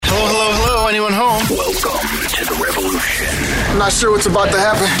anyone home. Welcome to the revolution. I'm not sure what's about to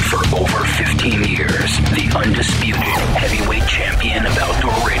happen. For over 15 years, the undisputed heavyweight champion of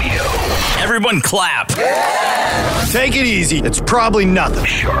outdoor radio. Everyone clap. Take it easy. It's probably nothing.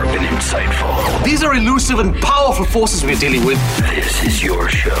 Sharp and insightful. These are elusive and powerful forces we're dealing with. This is your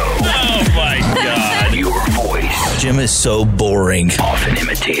show. Oh, my God. Your voice. Jim is so boring. Often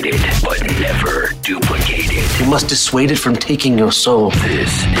imitated, but never duplicated. You must dissuade it from taking your soul.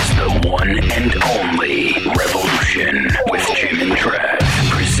 This is the one and only Revolution with Jim and Trav.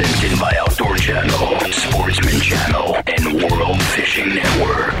 Presented by Outdoor Channel, Sportsman Channel, and World Fishing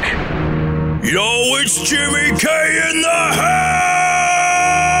Network. Yo, it's Jimmy K in the house!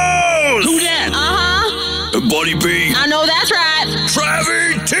 Who that? Buddy B. I know that's right.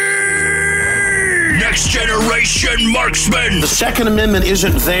 Travie T! Next generation marksman. The Second Amendment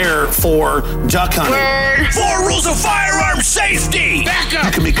isn't there for duck hunting. 4 rules of firearm safety. Back You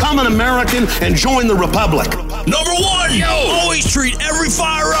up. can become an American and join the Republic. Number 1, always treat every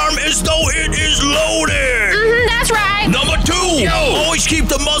firearm as though it is loaded. That's right. Number 2, always keep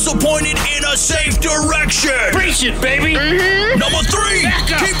the muzzle pointed in a safe direction. Preach it, baby. Number 3,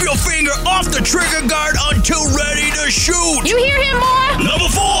 Back up. keep your finger off the trigger guard until ready to shoot. You hear him, boy? Number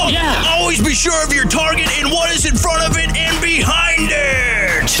 4, Yeah. always be sure of your target and what is in front of it and behind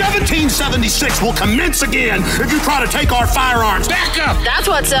it. 1776 will commence again if you try to take our firearms. Back up. That's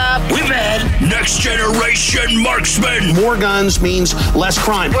what's up. We've had next generation marksman. More guns means less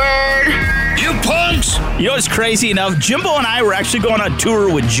crime. You punks! You know what's crazy enough? Jimbo and I were actually going on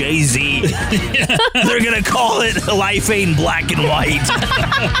tour with Jay-Z. They're going to call it Life Ain't Black and White.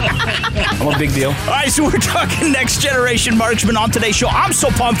 I'm a big deal. All right, so we're talking next generation marksman on today's show. I'm so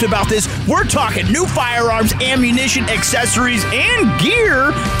pumped about this. We're talking new firearms, ammunition, accessories, and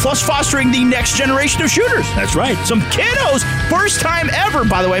gear, plus fostering the next generation of shooters. That's right. Some kiddos, first time ever.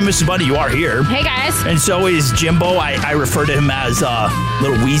 By the way, Mrs. Bunny, you are here. Hey, guys. And so is Jimbo. I refer to him as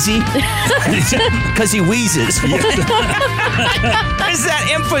Little Wheezy. Because he wheezes. Is that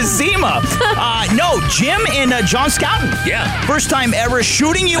emphysema? No, Jim and John Scouten. Yeah. First time ever,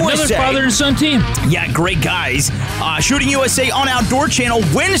 Shooting USA. Another father and son team. Yeah, great guys. Shooting USA on Outdoor Channel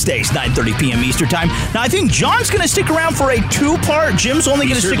Wednesdays, 9:30 p.m. Eastern Time. Now, I think John's going to stick around for a 2-part. Jim's only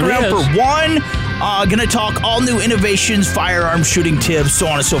going to stick around for 1. Going to talk all new innovations, firearm shooting tips, so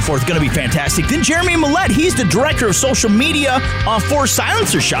on and so forth. Going to be fantastic. Then Jeremy Millette, he's the director of social media for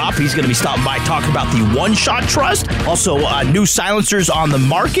Silencer Shop. He's going to be stopping by talking about the One Shot Trust. Also, new silencers on the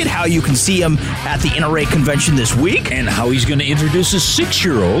market, how you can see them at the NRA convention this week. And how he's going to introduce a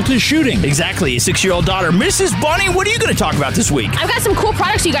 6-year-old to shooting. Exactly, a 6-year-old daughter. Mrs. Bunny, what are you going to talk about this week? I've got some cool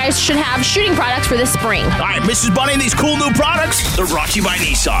products you guys should have, shooting products for this spring. All right, Mrs. Bunny, these cool new products, they're brought to you by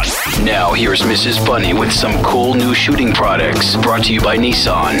Nissan. Now here's Mrs. Bunny with some cool new shooting products. Brought to you by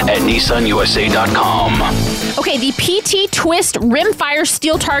Nissan at nissanusa.com. Okay, the PT Twist Rimfire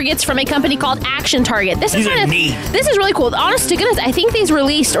Steel Targets from a company called Action Target. This These is are kind of neat. This is really cool. Honest to goodness, I think these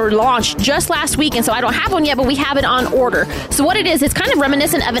released or launched just last week, and so I don't have one yet, but we have it on order. So what it is, it's kind of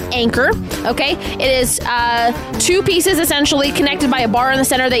reminiscent of an anchor. Okay, it is 2 pieces essentially connected by a bar in the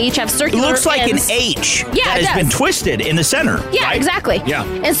center. They each have It circular looks like ends. an H Yeah, that it has been does. twisted in the center. Yeah, right? exactly. Yeah.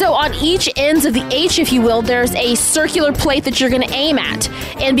 And so on each ends of the H, if you will, there's a circular plate that you're going to aim at.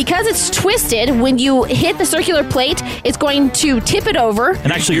 And because it's twisted, when you hit the circular plate, it's going to tip it over.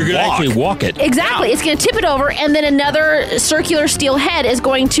 And actually, You're going to actually walk it. Exactly. Yeah. It's going to tip it over, and then another circular steel head is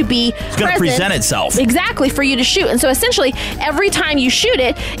going to be It's going to present itself. Exactly, for you to shoot. And so essentially, every time you shoot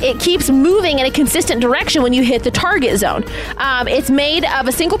it, it keeps moving in a consistent direction when you hit the target zone. It's made of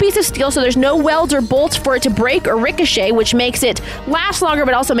a single piece of steel, so there's no welds or bolts for it to break or ricochet, which makes it last longer,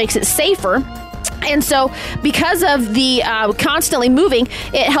 but also makes it safer. And so because of the constantly moving,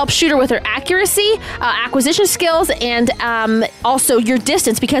 it helps shooter with their accuracy, acquisition skills, and also your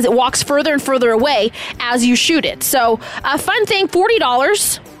distance, because it walks further and further away as you shoot it. So a fun thing,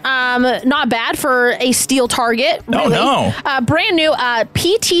 $40. Not bad for a steel target. Oh, Really. no. Brand new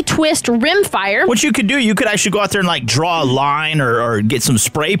PT Twist Rimfire. What you could do, you could actually go out there and like draw a line or get some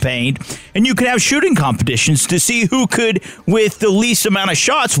spray paint, and you could have shooting competitions to see who could, with the least amount of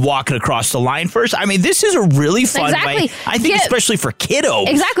shots, walk it across the line first. I mean, this is a really fun way. I think especially for kiddos.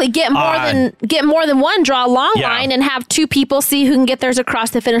 Exactly. Get more than one, draw a long line, and have 2 people see who can get theirs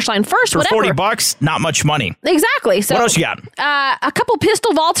across the finish line first. For whatever. $40, not much money. Exactly. So what else you got? A couple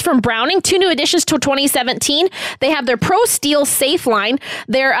pistol vaults belts from Browning, 2 new additions to 2017. They have their Pro Steel Safe line.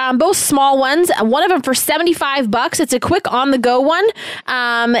 They're both small ones. One of them for $75. It's a quick on-the-go one,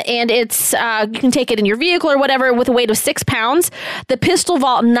 and it's you can take it in your vehicle or whatever with a weight of 6 pounds. The Pistol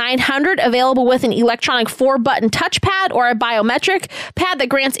Vault 900, available with an electronic 4-button touchpad or a biometric pad that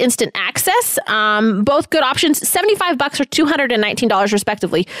grants instant access. Both good options. $75 or $219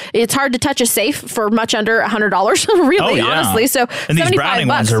 respectively. It's hard to touch a safe for much under $100, really, honestly. So, and these Browning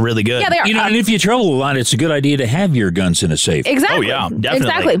ones are really good. Yeah, they are. You know, and if you travel a lot, it's a good idea to have your guns in a safe. Exactly. Oh, yeah, definitely.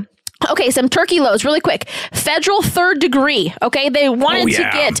 Exactly. Okay, some turkey loads really quick. Federal Third Degree, okay? They wanted to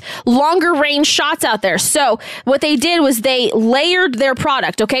get longer range shots out there. So what they did was they layered their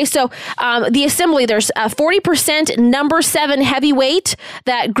product, okay? So the assembly, there's a 40% number 7 heavyweight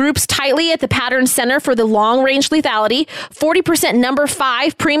that groups tightly at the pattern center for the long range lethality, 40% number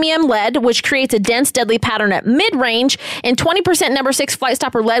 5 premium lead, which creates a dense, deadly pattern at mid range, and 20% number 6 flight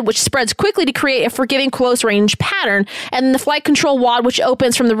stopper lead, which spreads quickly to create a forgiving close range pattern, and then the flight control wad, which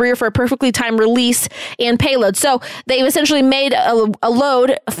opens from the rear for a perfectly timed release and payload. So they've essentially made a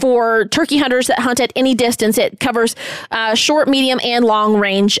load for turkey hunters that hunt at any distance. It covers short, medium, and long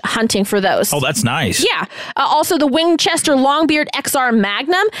range hunting for those. Oh, that's nice. Yeah. Also, the Winchester Longbeard XR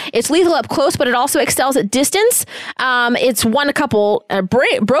Magnum. It's lethal up close, but it also excels at distance. It's won a couple,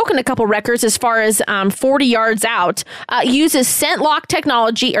 broken a couple records as far as 40 yards out. Uses scent lock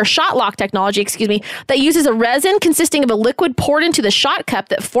technology, or shot lock technology, excuse me, that uses a resin consisting of a liquid poured into the shot cup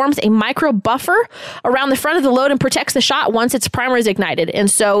that forms a micro buffer around the front of the load and protects the shot once its primer is ignited. And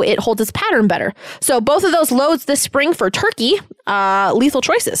so it holds its pattern better. So both of those loads this spring for turkey, lethal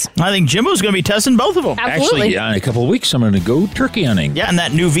choices. I think Jimbo's going to be testing both of them. Absolutely. Actually, in a couple of weeks, I'm going to go turkey hunting. Yeah, and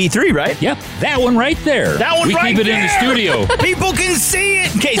that new V3, right? Yep, that one right there. That one we right keep it there. in the studio. People can see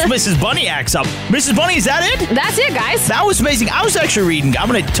it in case Mrs. Bunny acts up. Mrs. Bunny, is that it? That's it, guys. That was amazing. I was actually reading, I'm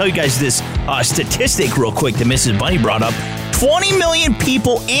going to tell you guys this statistic real quick that Mrs. Bunny brought up. 20 million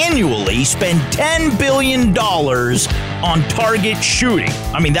people annually spend $10 billion on target shooting.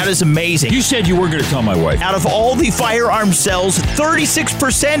 I mean, that is amazing. You said you were going to tell my wife. Out of all the firearm sales,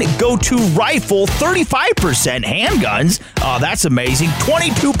 36% go to rifle, 35% handguns. That's amazing.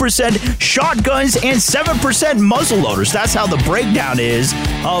 22% shotguns, and 7% muzzleloaders. That's how the breakdown is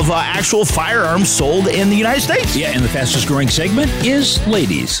of actual firearms sold in the United States. Yeah, and the fastest growing segment is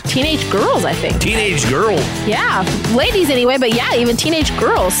ladies. Teenage girls, I think. Teenage girl. Yeah, ladies anyway, but yeah, even teenage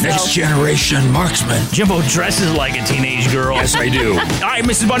girls. So. Next generation marksman. Jimbo dresses like a teenage girl. Yes, I do. All right,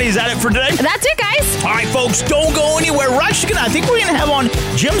 Mrs. Bunny, is that it for today? That's it, guys. All right, folks, don't go anywhere. We're actually I think we're going to have on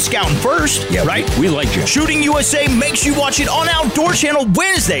Jim Scouting first. Yeah, right? We like Jim. Shooting USA makes you watch it on Outdoor Channel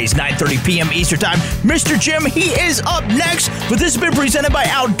Wednesdays, 9:30 p.m. Eastern Time. Mr. Jim, he is up next, but this has been presented by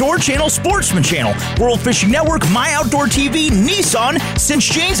Outdoor Channel, Sportsman Channel, World Fishing Network, My Outdoor TV, Nissan,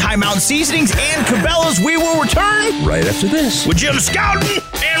 Cinch Jeans, High Mountain Seasonings, and Cabela's. We will return Right after this. with Jim Scouting,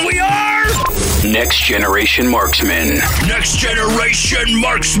 and we are Next Generation Marksman. Next Generation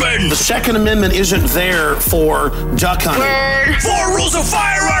Marksman. The Second Amendment isn't there for duck hunting. 4 rules of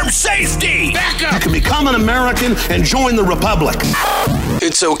firearm safety. Back You up. can become an American and join the Republic.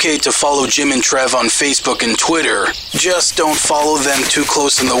 It's okay to follow Jim and Trev on Facebook and Twitter. Just don't follow them too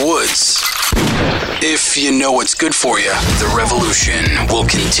close in the woods. If you know what's good for you, the revolution will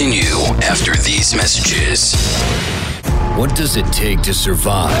continue after these messages. What does it take to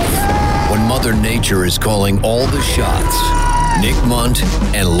survive when Mother Nature is calling all the shots? Nick Munt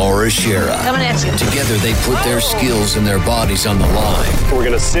and Laura Schera. Coming at you. Together they put their skills and their bodies on the line. We're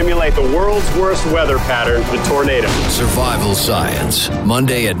going to simulate the world's worst weather pattern, the tornado. Survival Science,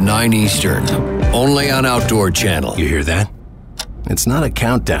 Monday at 9 Eastern. Only on Outdoor Channel. You hear that? It's not a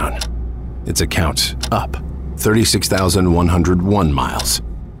countdown. It's a count up. 36,101 miles.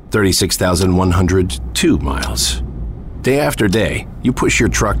 36,102 miles. Day after day, you push your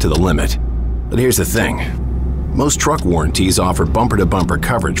truck to the limit. But here's the thing. Most truck warranties offer bumper-to-bumper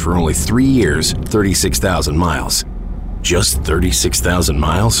coverage for only 3 years, 36,000 miles. Just 36,000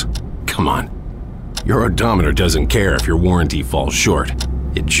 miles? Come on. Your odometer doesn't care if your warranty falls short.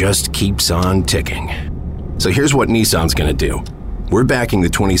 It just keeps on ticking. So here's what Nissan's gonna do. We're backing the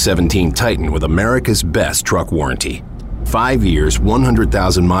 2017 Titan with America's best truck warranty. 5 years,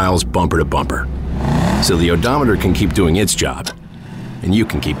 100,000 miles bumper-to-bumper. So the odometer can keep doing its job, and you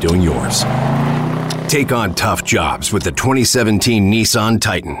can keep doing yours. Take on tough jobs with the 2017 Nissan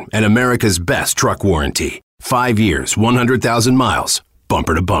Titan and America's best truck warranty. 5 years, 100,000 miles,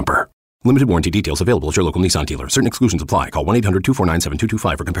 bumper to bumper. Limited warranty details available at your local Nissan dealer. Certain exclusions apply. Call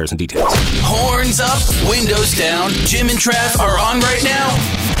 1-800-249-7225 for comparison details. Horns up, windows down. Jim and Trav are on right now.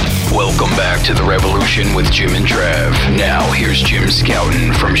 Welcome back to The Revolution with Jim and Trav. Now, here's Jim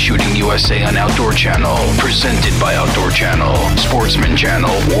Scoutin from Shooting USA on Outdoor Channel. Presented by Outdoor Channel, Sportsman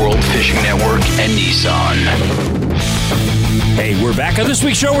Channel, World Fishing Network, and Nissan. Hey, we're back on this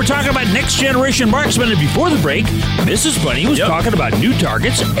week's show. We're talking about next generation marksmen. And before the break, Mrs. Bunny was talking about new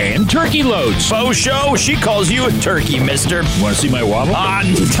targets and turkey loads. Faux show. She calls you a turkey, mister. Want to see my waddle?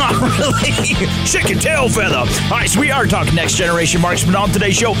 Not really. Chicken tail feather. All right, so we are talking next generation marksman on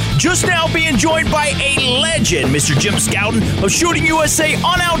today's show. Just now being joined by a legend, Mr. Jim Scoutin of Shooting USA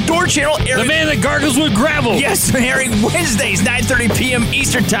on Outdoor Channel. The man that gargles with gravel. Yes, airing Wednesdays, 9:30 p.m.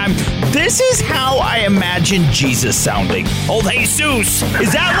 Eastern Time. This is how I imagine Jesus sounding. Old Jesus.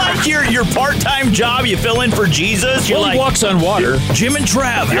 Is that like your part-time job? You fill in for Jesus? He walks on water. Jim and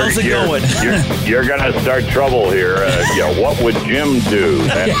Trav, how's it going? You're going to start trouble here. What would Jim do?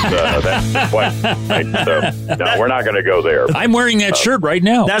 That's the question. No, we're not going to go there. I'm wearing that shirt right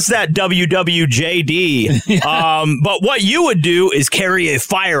now. That's that WWJD. But what you would do is carry a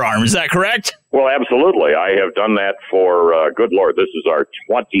firearm. Is that correct? Well, absolutely. I have done that for, good Lord, this is our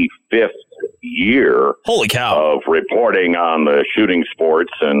 25th year. Holy cow. Of reporting on the shooting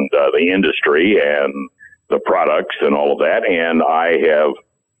sports and the industry and the products and all of that. And I have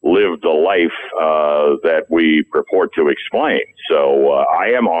lived the life that we purport to explain. So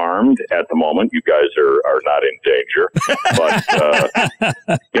I am armed at the moment. You guys are not in danger. But,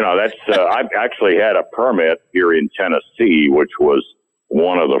 I've actually had a permit here in Tennessee, which was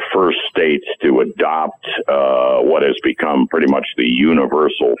one of the first states to adopt what has become pretty much the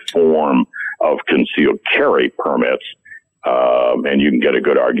universal form of concealed carry permits. And you can get a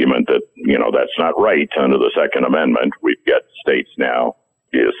good argument that, that's not right under the Second Amendment. We've got states now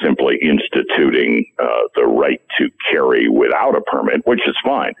simply instituting the right to carry without a permit, which is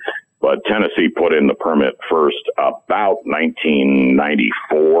fine. But Tennessee put in the permit first about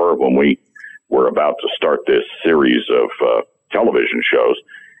 1994 when we were about to start this series of television shows.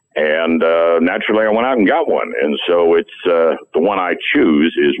 And naturally, I went out and got one. And so it's the one I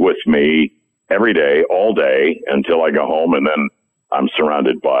choose is with me every day, all day, until I go home. And then I'm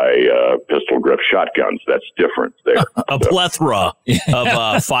surrounded by pistol grip shotguns. That's different there. A plethora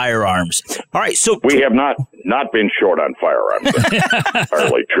of firearms. All right, so we have not been short on firearms. That's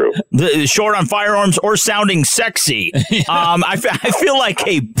entirely true. Short on firearms or sounding sexy. I feel like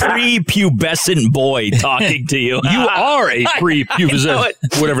a prepubescent boy talking to you. You are a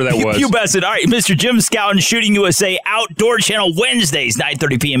prepubescent, whatever that was. Pubescent. All right, Mr. Jim Scoutin, Shooting USA, Outdoor Channel, Wednesdays,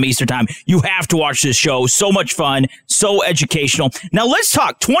 9:30 p.m. Eastern Time. You have to watch this show. So much fun, so educational. Now, let's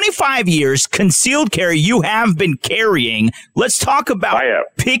talk 25 years concealed carry you have been carrying. Let's talk about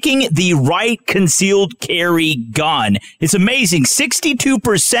picking the right concealed carry gun. It's amazing.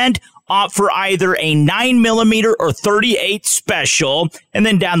 62% opt for either a 9mm or 38 special. And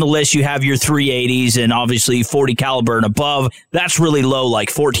then down the list, you have your 380s and obviously 40 caliber and above. That's really low,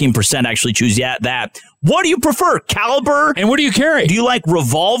 like 14% actually choose that. What do you prefer, caliber? And what do you carry? Do you like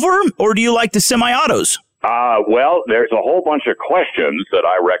revolver or do you like the semi-autos? Well, there's a whole bunch of questions that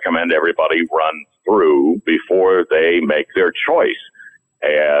I recommend everybody run through before they make their choice.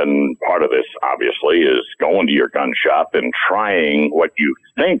 And part of this, obviously, is going to your gun shop and trying what you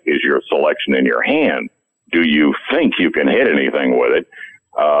think is your selection in your hand. Do you think you can hit anything with it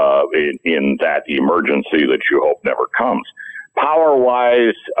in that emergency that you hope never comes?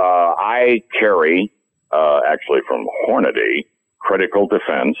 Power-wise, I carry, actually from Hornady, Critical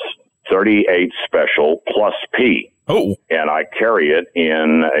Defense 38 Special plus P. Oh. And I carry it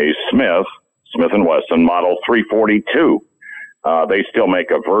in a Smith & Wesson Model 342. They still make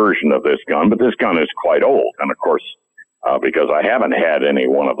a version of this gun, but this gun is quite old. And of course, because I haven't had any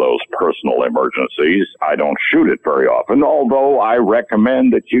one of those personal emergencies, I don't shoot it very often, although I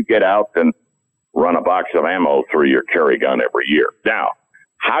recommend that you get out and run a box of ammo through your carry gun every year. Now,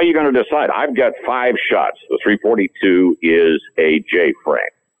 how are you going to decide? I've got 5 shots. The 342 is a J-frame.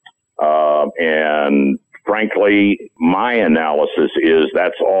 And frankly, my analysis is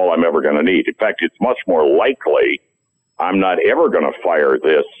that's all I'm ever going to need. In fact, it's much more likely I'm not ever going to fire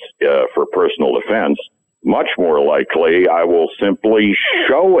this for personal defense. Much more likely, I will simply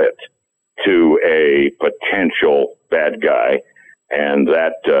show it to a potential bad guy, and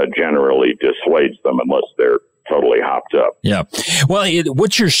that generally dissuades them unless they're totally hopped up. Yeah. Well,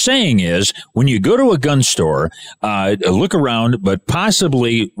 what you're saying is when you go to a gun store, look around, but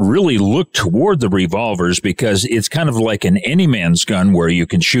possibly really look toward the revolvers because it's kind of like an any man's gun where you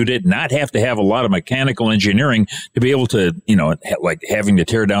can shoot it, not have to have a lot of mechanical engineering to be able to, like having to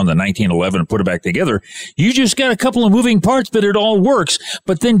tear down the 1911 and put it back together. You just got a couple of moving parts, but it all works.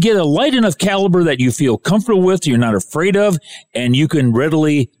 But then get a light enough caliber that you feel comfortable with, you're not afraid of, and you can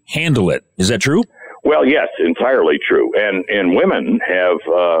readily handle it. Is that true? Well, yes, entirely true. And women have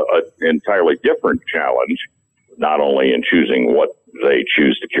an entirely different challenge, not only in choosing what they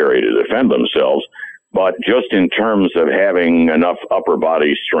choose to carry to defend themselves, but just in terms of having enough upper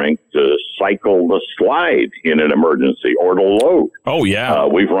body strength to cycle the slide in an emergency or to load. Oh, yeah.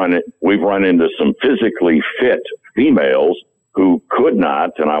 We've run into some physically fit females who could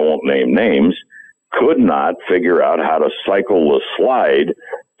not, and I won't name names, could not figure out how to cycle the slide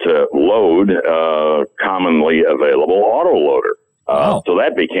to load commonly available autoloader. So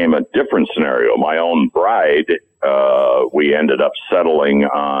that became a different scenario. My own bride, we ended up settling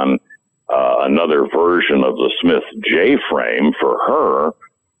on another version of the Smith J-frame for her,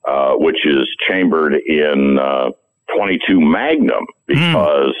 which is chambered in 22 Magnum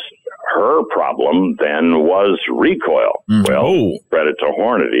because her problem then was recoil. Well, credit to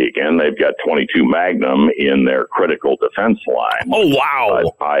Hornady again. They've got 22 Magnum in their critical defense line. Oh,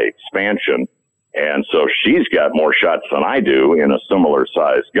 wow. High expansion. And so she's got more shots than I do in a similar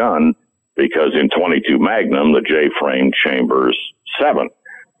size gun because in 22 Magnum, the J-frame chambers 7.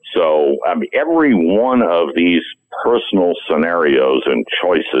 So every one of these personal scenarios and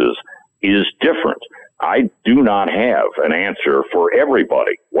choices is different. I do not have an answer for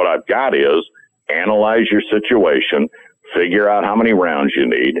everybody. What I've got is analyze your situation, figure out how many rounds you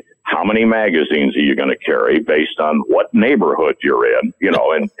need, how many magazines are you going to carry based on what neighborhood you're in,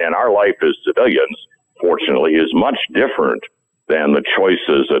 and our life as civilians, fortunately, is much different than the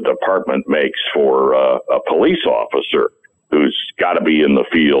choices a department makes for a police officer who's got to be in the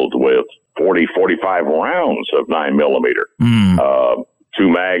field with 40, 45 rounds of 9mm. 2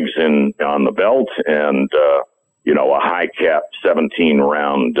 mags on the belt and, a high cap 17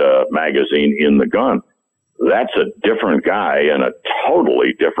 round magazine in the gun. That's a different guy in a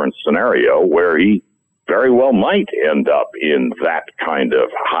totally different scenario where he very well might end up in that kind of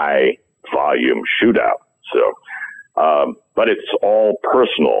high volume shootout. So, but it's all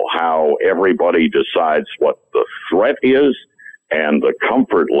personal, how everybody decides what the threat is and the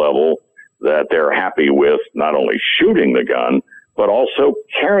comfort level that they're happy with, not only shooting the gun, but also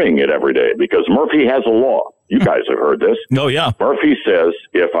carrying it every day, because Murphy has a law. You guys have heard this. Oh, yeah. Murphy says,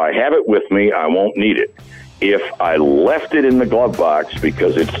 if I have it with me, I won't need it. If I left it in the glove box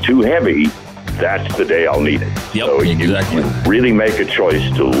because it's too heavy, that's the day I'll need it. Yep, so exactly. You really make a choice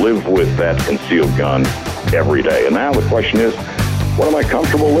to live with that concealed gun every day. And now the question is, what am I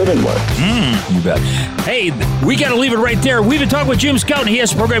comfortable living with? You bet. Hey, we got to leave it right there. We've been talking with Jim Scout, and he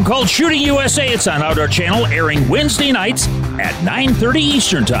has a program called Shooting USA. It's on Outdoor Channel, airing Wednesday nights at 9:30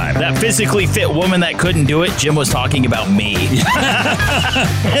 Eastern Time. That physically fit woman that couldn't do it, Jim was talking about me.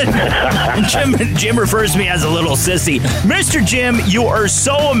 Jim refers to me as a little sissy. Mr. Jim, you are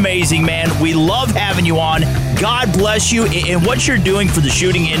so amazing, man. We love having you on. God bless you. And what you're doing for the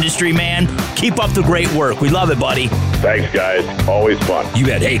shooting industry, man, keep up the great work. We love it, buddy. Thanks, guys. Always fun. You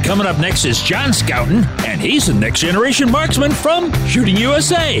bet. Hey, coming up next is John Scouten, and he's the next generation marksman from Shooting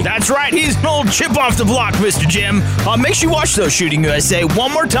USA. That's right. He's an old chip off the block, Mr. Jim. Make sure you watch those Shooting USA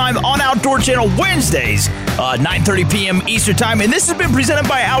one more time on Outdoor Channel Wednesdays, 9:30 p.m. Eastern Time. And this has been presented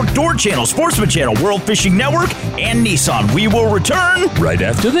by Outdoor Channel, Sportsman Channel, World Fishing Network, and Nissan. We will return right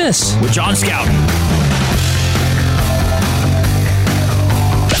after this with John Scouten.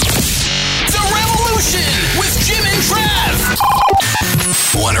 With Jim and Trav.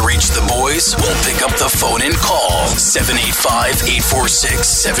 Want to reach the boys? We'll pick up the phone and call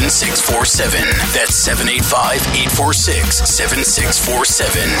 785-846-7647. That's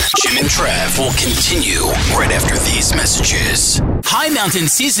 785-846-7647. Jim and Trav will continue right after these messages. High Mountain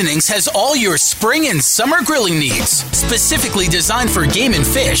Seasonings has all your spring and summer grilling needs. Specifically designed for game and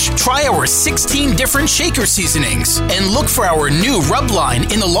fish, try our 16 different shaker seasonings and look for our new rub line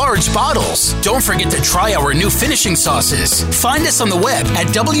in the large bottles. Don't forget to try our new finishing sauces. Find us on the web at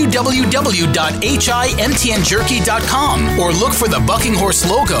www.himtnjerky.com or look for the Bucking Horse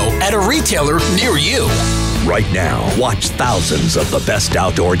logo at a retailer near you. Right now, watch thousands of the best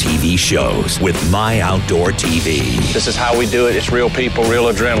outdoor TV shows with My Outdoor TV. This is how we do it. It's real people,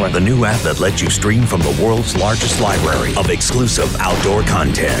 real adrenaline. The new app that lets you stream from the world's largest library of exclusive outdoor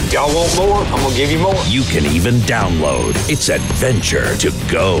content. Y'all want more? I'm going to give you more. You can even download. It's adventure to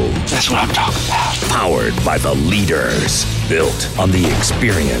go. That's what I'm talking about. Powered by the leaders. Built on the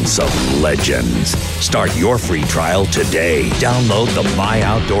experience of legends. Start your free trial today. Download the My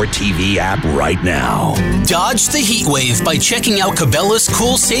Outdoor TV app right now. Dodge the heat wave by checking out Cabela's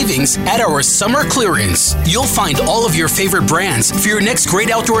cool savings at our summer clearance. You'll find all of your favorite brands for your next great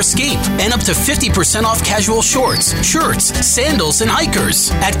outdoor escape and up to 50% off casual shorts, shirts, sandals, and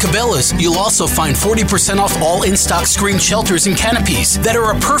hikers. At Cabela's, you'll also find 40% off all in-stock screen shelters and canopies that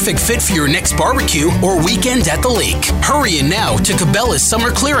are a perfect fit for your next barbecue or weekend at the lake. Hurry in now to Cabela's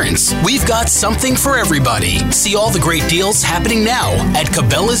summer clearance. We've got something for everybody. See all the great deals happening now at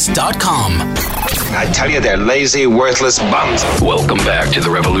Cabela's.com. I tell you, they're lazy, worthless bums. Welcome back to The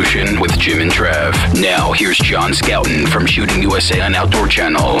Revolution with Jim and Trav. Now, here's John Scouten from Shooting USA on Outdoor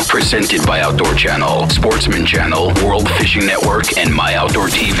Channel, presented by Outdoor Channel, Sportsman Channel, World Fishing Network, and My Outdoor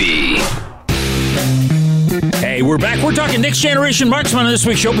TV. Hey, we're back. We're talking Next Generation Marksman on this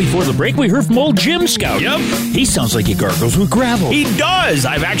week's show. Before the break, we heard from old Jim Scout. Yep. He sounds like he gargles with gravel. He does.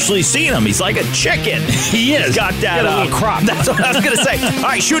 I've actually seen him. He's like a chicken. He is. He's got that little crop. That's what I was going to say. All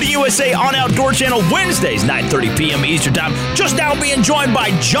right, Shooting USA on Outdoor Channel, Wednesdays, 9:30 p.m. Eastern Time. Just now being joined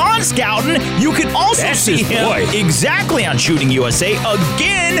by John Scouten. You can also see him exactly on Shooting USA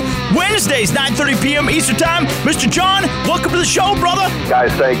again, Wednesdays, 9:30 p.m. Eastern Time. Mr. John, welcome to the show, brother.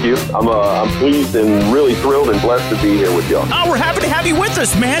 Guys, thank you. I'm pleased and really thrilled and blessed to be here with y'all. Oh, we're happy to have you with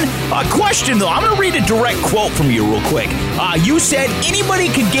us, man. Question, though. I'm going to read a direct quote from you real quick. You said anybody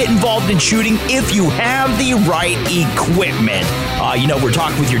could get involved in shooting if you have the right equipment. We're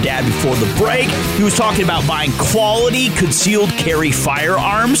talking with your dad before the break. He was talking about buying quality concealed carry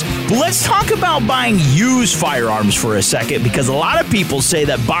firearms. But let's talk about buying used firearms for a second, because a lot of people say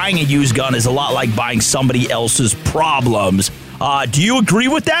that buying a used gun is a lot like buying somebody else's problems. Do you agree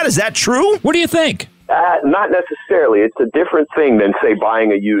with that? Is that true? What do you think? Not necessarily. It's a different thing than, say,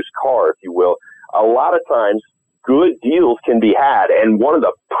 buying a used car, if you will. A lot of times, good deals can be had, and one of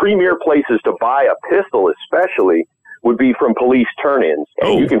the premier places to buy a pistol especially would be from police turn-ins.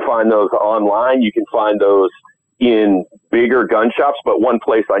 And you can find those online. You can find those in bigger gun shops, but one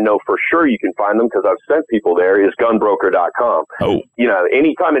place I know for sure you can find them, because I've sent people there, is gunbroker.com.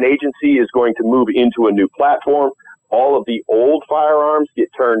 Anytime an agency is going to move into a new platform, all of the old firearms get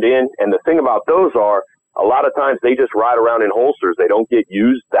turned in. And the thing about those are, a lot of times they just ride around in holsters. They don't get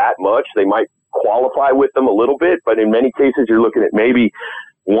used that much. They might qualify with them a little bit, but in many cases you're looking at maybe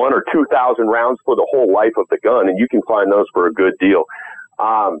 1,000 or 2,000 rounds for the whole life of the gun, and you can find those for a good deal.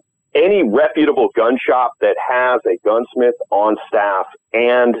 Any reputable gun shop that has a gunsmith on staff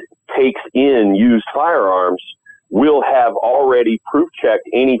and takes in used firearms will have already proof-checked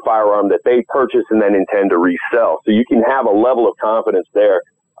any firearm that they purchase and then intend to resell. So you can have a level of confidence there.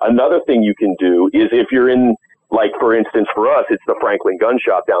 Another thing you can do is, if you're in, like, for instance, for us, it's the Franklin Gun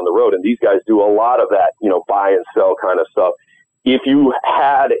Shop down the road, and these guys do a lot of that, buy and sell kind of stuff. If you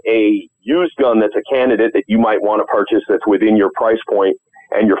had a used gun that's a candidate that you might want to purchase that's within your price point,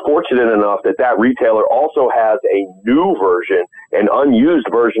 and you're fortunate enough that that retailer also has a new version, an unused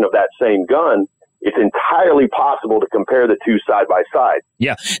version of that same gun, it's entirely possible to compare the two side by side.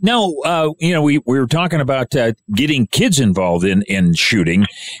 Yeah. Now, we were talking about getting kids involved in shooting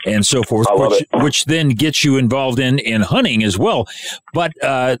and so forth, which then gets you involved in hunting as well. But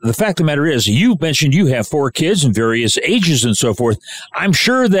the fact of the matter is, you mentioned you have 4 kids in various ages and so forth. I'm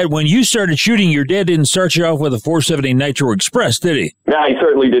sure that when you started shooting, your dad didn't start you off with a 470 Nitro Express, did he? No, he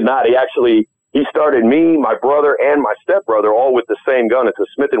certainly did not. He started me, my brother, and my stepbrother all with the same gun. It's a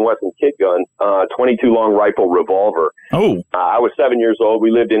Smith & Wesson kit gun, 22 long rifle revolver. I was 7 years old.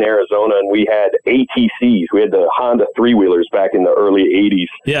 We lived in Arizona, and we had ATCs. We had the Honda 3-wheelers back in the early 80s.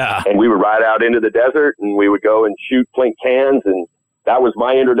 Yeah. And we would ride out into the desert, and we would go and shoot flint cans, and that was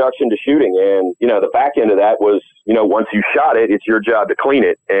my introduction to shooting. And, the back end of that was, once you shot it, it's your job to clean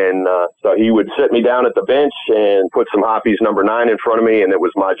it. And so he would sit me down at the bench and put some Hoppe's number 9 in front of me, and it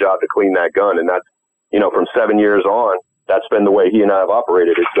was my job to clean that gun. And that's, from 7 years on, that's been the way he and I have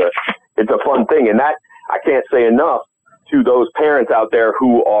operated. It's a fun thing. And that, I can't say enough to those parents out there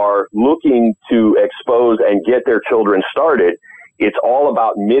who are looking to expose and get their children started. It's all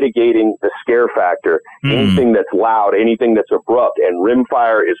about mitigating the scare factor. Anything that's loud, anything that's abrupt, and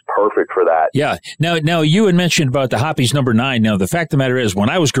rimfire is perfect for that. Yeah. Now you had mentioned about the Hoppe's number 9. Now, the fact of the matter is, when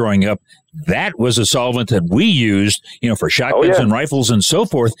I was growing up, that was a solvent that we used, for shotguns and rifles and so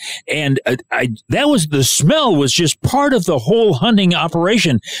forth. And the smell was just part of the whole hunting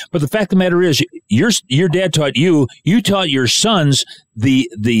operation. But the fact of the matter is, your dad taught you taught your sons the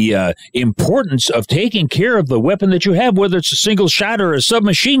importance of taking care of the weapon that you have, whether it's a single shot or a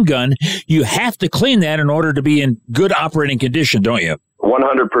submachine gun. You have to clean that in order to be in good operating condition, don't you?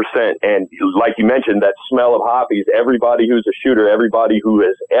 100%. And like you mentioned, that smell of Hoppe's, everybody who's a shooter, everybody who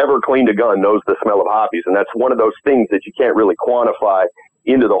has ever cleaned a gun knows the smell of Hoppe's. And that's one of those things that you can't really quantify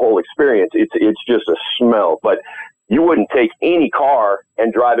into the whole experience. It's just a smell. But you wouldn't take any car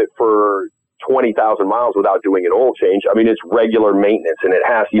and drive it for 20,000 miles without doing an oil change. I mean, it's regular maintenance, and it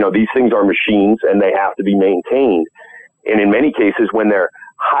has, these things are machines and they have to be maintained. And in many cases, when they're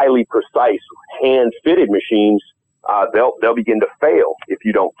highly precise, hand-fitted machines, they'll begin to fail if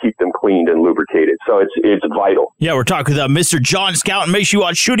you don't keep them cleaned and lubricated. So it's vital. Yeah, we're talking with Mr. John Scouten. Make sure you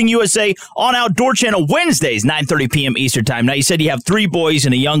watch Shooting USA on Outdoor Channel Wednesdays, 9:30 p.m. Eastern Time. Now, you said you have 3 boys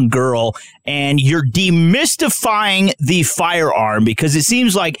and a young girl, and you're demystifying the firearm, because it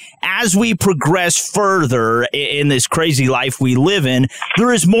seems like as we progress further in this crazy life we live in,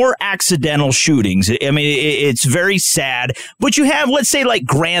 there is more accidental shootings. I mean, it's very sad. But you have, let's say, like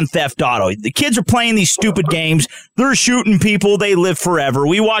Grand Theft Auto. The kids are playing these stupid games. They're shooting people. They live forever.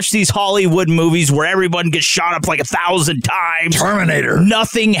 We watch these Hollywood movies where everyone gets shot up like 1,000 times. Terminator.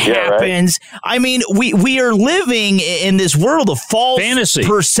 Nothing happens. Right. I mean, we are living in this world of false fantasy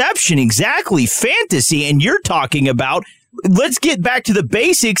perception. Exactly. Fantasy. And you're talking about, let's get back to the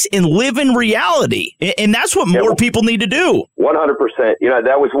basics and live in reality. And that's what more people need to do. 100%.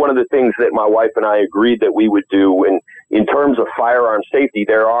 That was one of the things that my wife and I agreed that we would do. And in terms of firearm safety,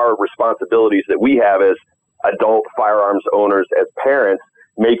 there are responsibilities that we have as adult firearms owners, as parents,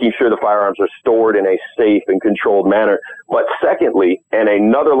 making sure the firearms are stored in a safe and controlled manner. But secondly, and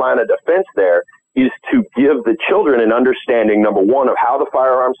another line of defense there, is to give the children an understanding, number one, of how the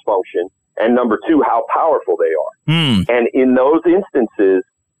firearms function, and number two, how powerful they are. And in those instances,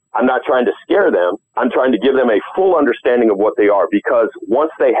 I'm not trying to scare them. I'm trying to give them a full understanding of what they are, because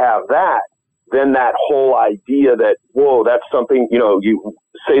once they have that, then that whole idea that, whoa, that's something, you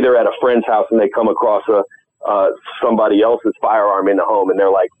say they're at a friend's house and they come across somebody else's firearm in the home, and they're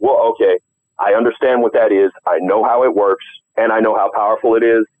like, well, okay, I understand what that is. I know how it works, and I know how powerful it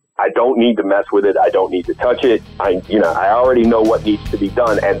is. I don't need to mess with it. I don't need to touch it. I already know what needs to be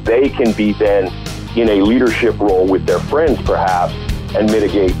done, and they can be then in a leadership role with their friends, perhaps, and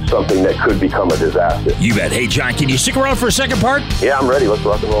mitigate something that could become a disaster. You bet. Hey, John, can you stick around for a second part? Yeah, I'm ready. Let's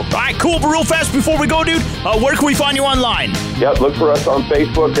rock and roll. All right, cool. But real fast before we go, dude, where can we find you online? Yep, look for us on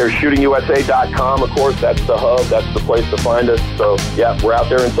Facebook. There's shootingusa.com. Of course, that's the hub. That's the place to find us. So, yeah, we're out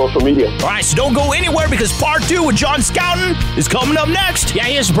there in social media. All right, so don't go anywhere, because part 2 with John Scouten is coming up next. Yeah,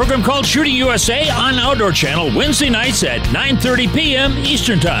 he has a program called Shooting USA on Outdoor Channel Wednesday nights at 9:30 p.m.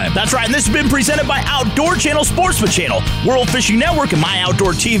 Eastern Time. That's right, and this has been presented by Outdoor Channel Sportsman Channel, World Fishing Network, and My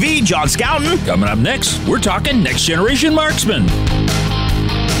Outdoor TV. John Scouten. Coming up next, we're talking next generation marksman.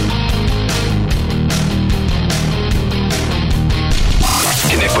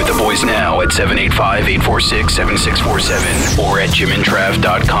 Connect with the boys now at 785-846-7647 or at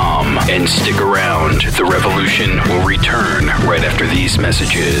jimandtrav.com. And stick around. The revolution will return right after these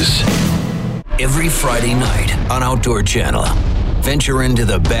messages. Every Friday night on Outdoor Channel, venture into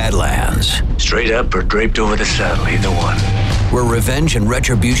the Badlands. Straight up or draped over the saddle, either one. Where revenge and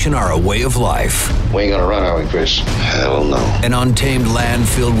retribution are a way of life. We ain't gonna run, are we, Chris? Hell no. An untamed land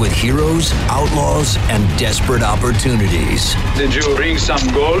filled with heroes, outlaws, and desperate opportunities. Did you bring some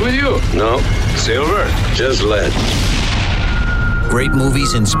gold with you? No. Silver? Just lead. Great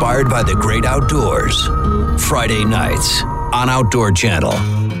movies inspired by the great outdoors. Friday nights on Outdoor Channel.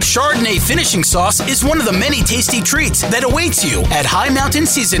 Chardonnay finishing sauce is one of the many tasty treats that awaits you at High Mountain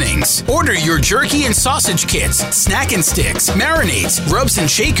Seasonings. Order your jerky and sausage kits, snack and sticks, marinades, rubs and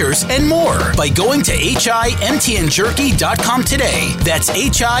shakers, and more by going to HIMTNJerky.com today. That's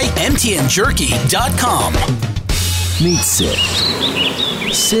HIMTNJerky.com. Meet Sid.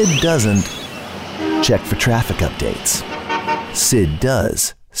 Sid doesn't check for traffic updates. Sid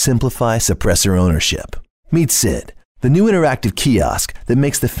does simplify suppressor ownership. Meet Sid, the new interactive kiosk that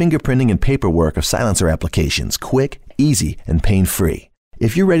makes the fingerprinting and paperwork of silencer applications quick, easy, and pain-free.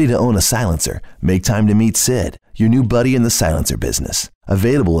 If you're ready to own a silencer, make time to meet Sid, your new buddy in the silencer business.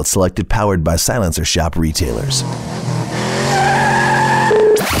 Available at selected Powered by Silencer shop retailers.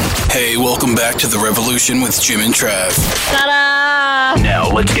 Hey, welcome back to The Revolution with Jim and Trav. Ta-da! Now,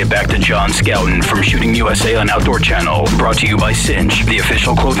 let's get back to John Scouten from Shooting USA on Outdoor Channel. Brought to you by Cinch, the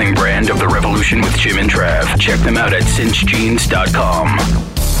official clothing brand of The Revolution with Jim and Trav. Check them out at cinchjeans.com.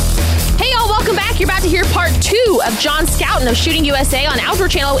 Hey, y'all, welcome back. You're about to hear part 2 of John Scouten of Shooting USA on Outdoor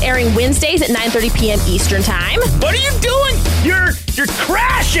Channel, airing Wednesdays at 9:30 p.m. Eastern Time. What are you doing? You're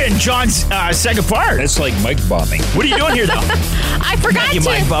crashing John's second part. That's like mic bombing. What are you doing here, though? I forgot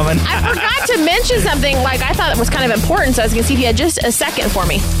to mention something like I thought it was kind of important, so I was going to see if you had just a second for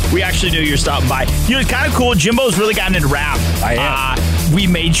me. We actually knew you were stopping by. You know, it's kind of cool. Jimbo's really gotten into rap. I am. We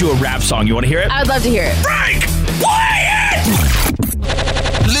made you a rap song. You want to hear it? I'd love to hear it. Frank, play it!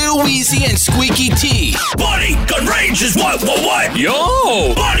 Lil Weezy and Squeaky T. Buddy, gun range is what?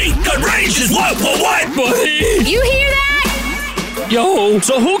 Yo! Buddy, gun range is what? Buddy! You hear that? Yo!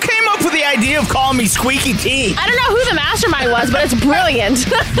 So who came up with the idea of calling me Squeaky T? I don't know who the mastermind was, but it's brilliant.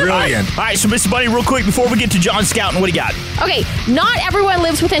 Brilliant. All right, so Mr. Bunny, real quick, before we get to John Scouten, what do you got? Okay, not everyone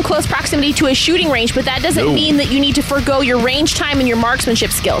lives within close proximity to a shooting range, but that doesn't mean that you need to forgo your range time and your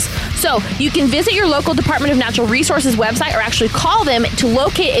marksmanship skills. So you can visit your local Department of Natural Resources website or actually call them to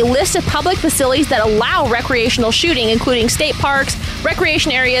locate a list of public facilities that allow recreational shooting, including state parks,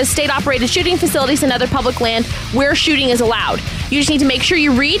 recreation areas, state-operated shooting facilities, and other public land where shooting is allowed. You just need to make sure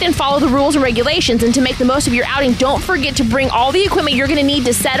you read and follow the rules and regulations, and to make the most of your outing, don't forget to bring all the equipment you're going to need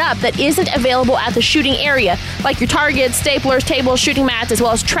to set up that isn't available at the shooting area, like your targets, staplers, tables, shooting mats, as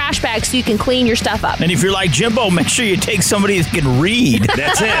well as trash bags so you can clean your stuff up. And if you're like Jimbo, make sure you take somebody that can read.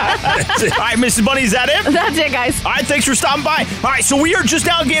 That's it. That's it. All right, Mrs. Bunny, is that it? That's it, guys. All right, thanks for stopping by. All right, so we are just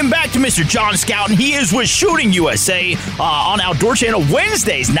now getting back to Mr. John Scouten. He is with Shooting USA on Outdoor Channel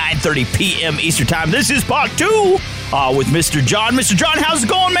Wednesdays, 9:30 p.m. Eastern Time. This is part 2 with Mr. John. Mr. John, how's it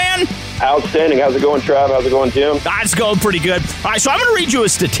going, man? Outstanding. How's it going, Trav? How's it going, Jim? It's going pretty good. All right, so I'm going to read you a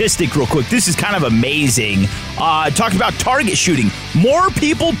statistic real quick. This is kind of amazing. Talking about target shooting. More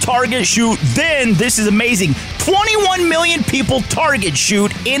people target shoot than, this is amazing, 21 million people target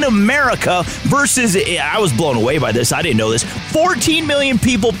shoot in America versus, I was blown away by this, I didn't know this, 14 million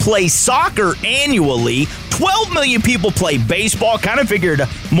people play soccer annually, 12 million people play baseball, kind of figured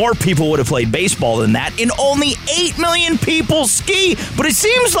more people would have played baseball than that, and only 8 million people ski. But it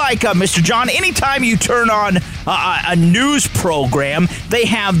seems like, Mr. John, anytime you turn on a news program, they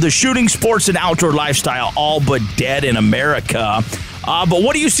have the shooting, sports, and outdoor lifestyle all but dead in America. But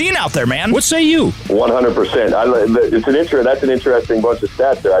what are you seeing out there, man? What say you? 100%. That's an interesting bunch of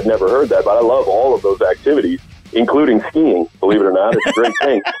stats there. I'd never heard that, but I love all of those activities, including skiing, believe it or not. It's a great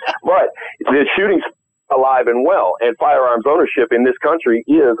thing. But the shooting's alive and well, and firearms ownership in this country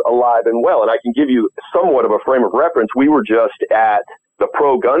is alive and well. And I can give you somewhat of a frame of reference. We were just at the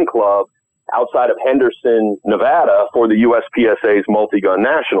Pro Gun Club outside of Henderson, Nevada, for the USPSA's Multi-Gun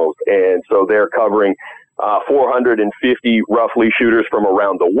Nationals. And so they're covering 450 roughly shooters from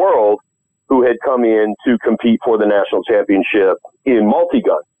around the world who had come in to compete for the national championship in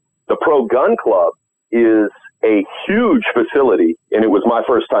multi-gun. The Pro Gun Club is a huge facility, and it was my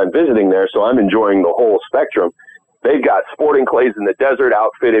first time visiting there, so I'm enjoying the whole spectrum. They've got sporting clays in the desert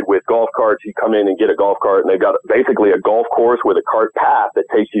outfitted with golf carts. You come in and get a golf cart, and they've got basically a golf course with a cart path that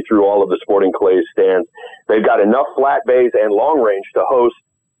takes you through all of the sporting clays stands. They've got enough flat bays and long range to host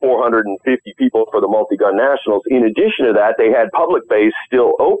 450 people for the Multi-Gun Nationals. In addition to that, they had public bays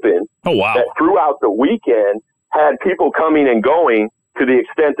still open. Oh, wow. That throughout the weekend had people coming and going, to the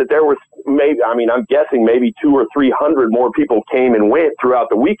extent that there was I'm guessing maybe 200 or 300 more people came and went throughout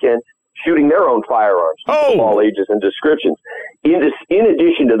the weekend shooting their own firearms of all ages and descriptions. In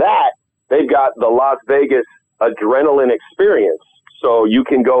addition to that, they've got the Las Vegas Adrenaline Experience. So you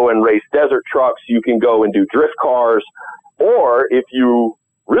can go and race desert trucks, you can go and do drift cars, or if you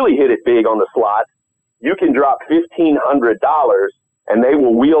really hit it big on the slots, you can drop $1,500 and they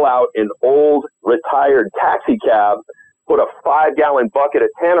will wheel out an old retired taxi cab, put a 5-gallon bucket of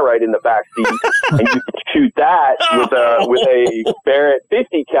tannerite in the back seat, and you can shoot that with a Barrett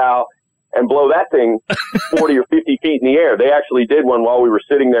 50 cal and blow that thing 40 or 50 feet in the air. They actually did one while we were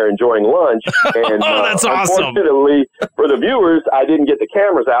sitting there enjoying lunch. And that's awesome. Unfortunately for the viewers, I didn't get the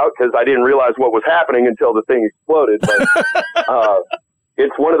cameras out because I didn't realize what was happening until the thing exploded. But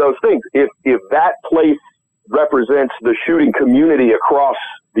it's one of those things. If that place represents the shooting community across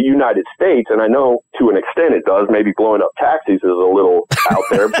the United States, and I know to an extent it does, maybe blowing up taxis is a little out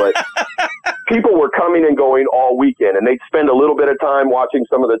there, but people were coming and going all weekend, and they'd spend a little bit of time watching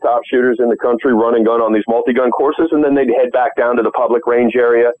some of the top shooters in the country run and gun on these multi-gun courses, and then they'd head back down to the public range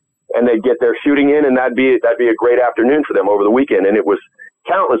area, and they'd get their shooting in, and that'd be a great afternoon for them over the weekend. And it was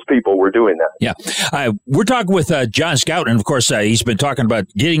countless people were doing that. Yeah. We're talking with John Scout, and of course, he's been talking about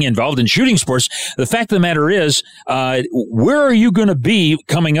getting involved in shooting sports. The fact of the matter is, where are you going to be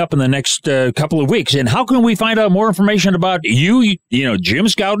coming up in the next couple of weeks? And how can we find out more information about you, Jim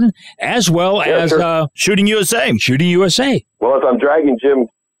Scouten, as well as Shooting USA? Shooting USA. Well, as I'm dragging Jim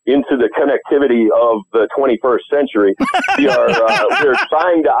into the connectivity of the 21st century, we're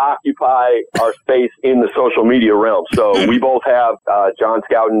trying to occupy our space in the social media realm. So we both have John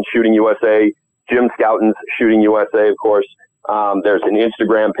Scouten, Shooting USA, Jim Scouten's Shooting USA, of course. There's an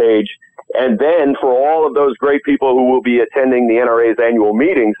Instagram page. And then for all of those great people who will be attending the NRA's annual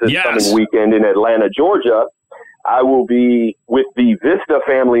meetings this coming weekend in Atlanta, Georgia, I will be with the Vista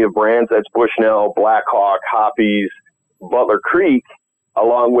family of brands. That's Bushnell, Blackhawk, Hoppies, Butler Creek,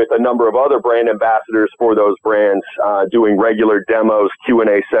 along with a number of other brand ambassadors for those brands, doing regular demos,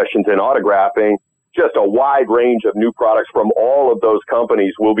 Q&A sessions, and autographing. Just a wide range of new products from all of those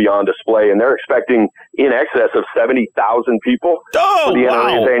companies will be on display, and they're expecting in excess of 70,000 people for the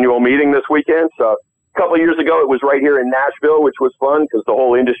NRA's annual meeting this weekend. So a couple of years ago, it was right here in Nashville, which was fun because the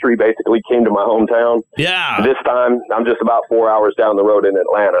whole industry basically came to my hometown. Yeah. This time, I'm just about 4 hours down the road in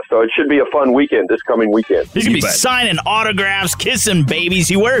Atlanta. So it should be a fun weekend this coming weekend. He's going to be signing autographs, kissing babies.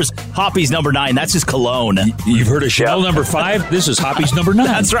 He wears Hoppy's number 9. That's his cologne. You've heard of Chanel number 5? This is Hoppy's number 9.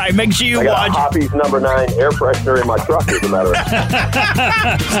 That's right. Make sure you I got watch Hoppy's number 9 air freshener in my truck, as a matter of fact.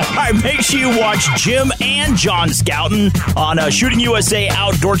 All right, make sure you watch Jim and John Scouten on Shooting USA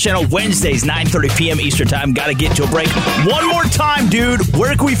Outdoor Channel Wednesdays, 9:30 p.m. Eastern Time. Got to get to a break. One more time, dude.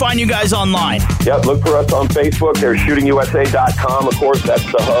 Where can we find you guys online? Yep, look for us on Facebook. There's shootingusa.com. Of course, that's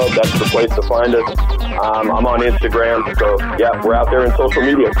the hub. That's the place to find us. I'm on Instagram. So, yeah, we're out there in social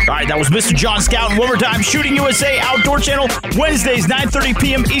media. All right, that was Mr. John Scouten. One more time, Shooting USA Outdoor Channel Wednesdays, 9:30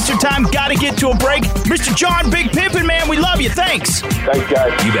 p.m. Eastern Time. Got to get to a break. Mr. John, Big Pimpin', man, we love you. Thanks. Thanks,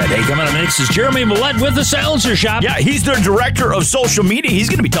 guys. You bet. Hey, coming up next is Jeremy Millette with the Silencer Shop. Yeah, he's the director of social media. He's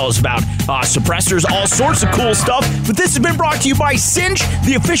going to be telling us about suppressors, all sorts of cool stuff. But this has been brought to you by Cinch,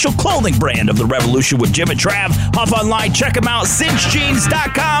 the official clothing brand of the Revolution with Jim and Trav. Hop online, check them out,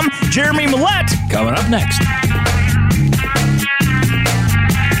 cinchjeans.com. Jeremy Millette. Coming up next.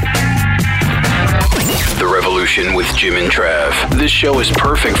 The Revolution with Jim and Trav. This show is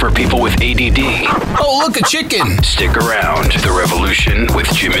perfect for people with ADD. Oh, look, a chicken. Stick around. The Revolution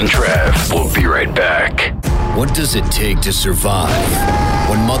with Jim and Trav. We'll be right back. What does it take to survive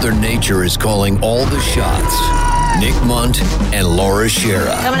when Mother Nature is calling all the shots? Nick Munt and Laura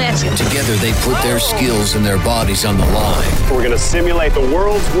Schera. Coming at you. Together, they put their skills and their bodies on the line. We're going to simulate the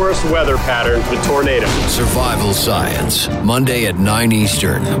world's worst weather pattern, the tornado. Survival Science, Monday at 9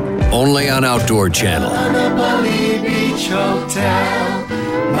 Eastern, only on Outdoor Channel.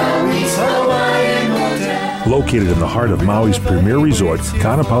 Located in the heart of Maui's premier resort,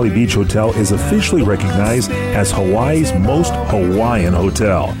 Kaanapali Beach Hotel is officially recognized as Hawaii's most Hawaiian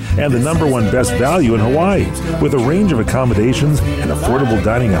hotel and the #1 best value in Hawaii. With a range of accommodations and affordable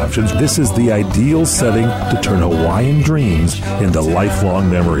dining options, this is the ideal setting to turn Hawaiian dreams into lifelong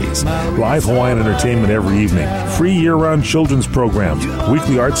memories. Live Hawaiian entertainment every evening, free year-round children's programs,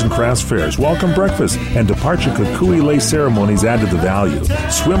 weekly arts and crafts fairs, welcome breakfast, and departure kukui lei ceremonies add to the value.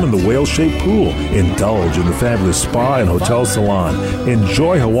 Swim in the whale-shaped pool, indulge in the fabulous spa and hotel salon.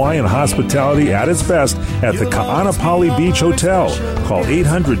 Enjoy Hawaiian hospitality at its best at the Kaanapali Beach Hotel. Call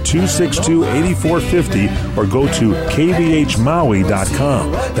 800-262-8450 or go to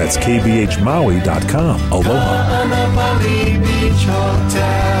kbhmaui.com. That's kbhmaui.com. Aloha. Kaanapali Beach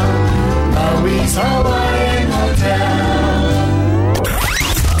Hotel, Maui's Hawaiian Hotel.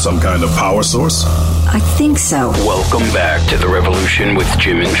 Some kind of power source? I think so. Welcome back to The Revolution with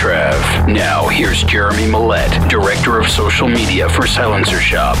Jim and Trav. Now, here's Jeremy Millette, Director of Social Media for Silencer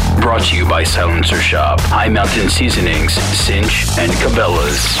Shop. Brought to you by Silencer Shop, High Mountain Seasonings, Cinch, and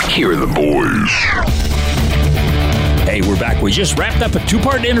Cabela's. Here are the boys. Hey, we're back. We just wrapped up a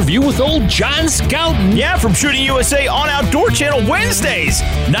 2-part interview with old John Scouten. Yeah, from Shooting USA on Outdoor Channel Wednesdays,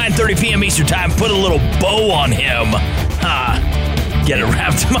 9:30 p.m. Eastern Time. Put a little bow on him. Get it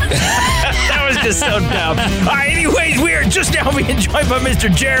wrapped up. That was just so dumb. All right, anyways, we are just now being joined by Mr.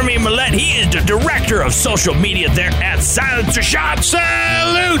 Jeremy Millette. He is the director of social media there at Silencer Shop.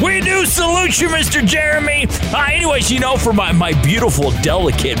 Salute! We do salute you, Mr. Jeremy. Anyways, you know, for my beautiful,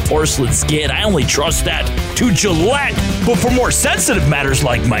 delicate porcelain skin, I only trust that to Gillette. But for more sensitive matters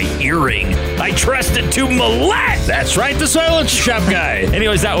like my earring, I trust it to Millette. That's right, the Silencer Shop guy.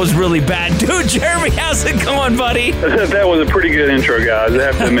 Anyways, that was really bad. Dude, Jeremy, how's it going, buddy? That was a pretty good intro, guys. I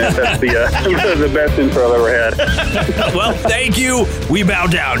have to admit, that's the the best intro I've ever had. Well, thank you. We bow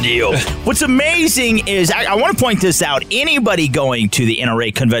down to you. What's amazing is, I want to point this out. Anybody going to the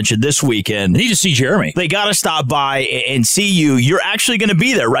NRA convention this weekend, need to see Jeremy. They got to stop by and see you. You're actually going to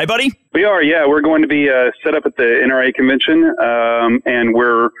be there, right, buddy? We are, yeah. We're going to be set up at the NRA convention, and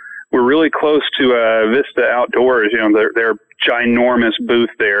we're really close to Vista Outdoors. You know, their ginormous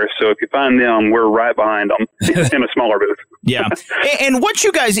booth there. So if you find them, we're right behind them in a smaller booth. Yeah. And what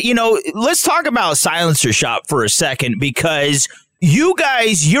you guys, let's talk about Silencer Shop for a second, because you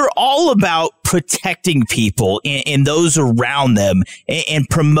guys, you're all about protecting people and those around them and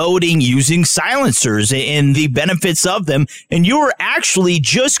promoting using silencers and the benefits of them. And you're actually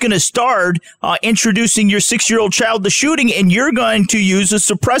just going to start introducing your 6-year-old child to shooting, and you're going to use a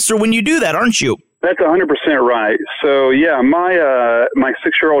suppressor when you do that, aren't you? That's 100% right. So yeah, my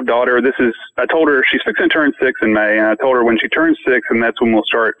 6-year-old daughter, I told her she's fixing to turn 6 in May, and I told her when she turns 6, and that's when we'll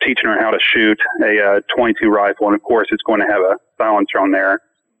start teaching her how to shoot a .22 rifle, and of course it's going to have a silencer on there.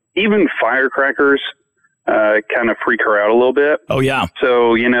 Even firecrackers kind of freak her out a little bit. Oh yeah.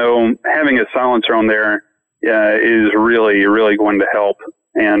 So having a silencer on there is really, really going to help,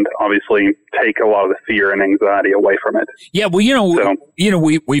 and obviously take a lot of the fear and anxiety away from it. Yeah, well,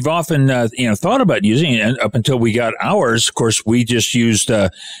 we've often thought about using it, and up until we got ours. Of course, we just used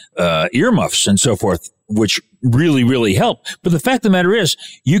earmuffs and so forth, which really, really help. But the fact of the matter is,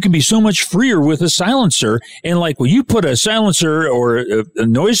 you can be so much freer with a silencer. And like when you put a silencer or a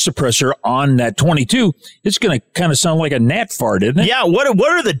noise suppressor on that 22, it's going to kind of sound like a gnat fart, isn't it? Yeah. What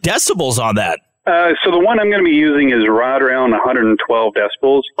are the decibels on that? So the one I'm going to be using is right around 112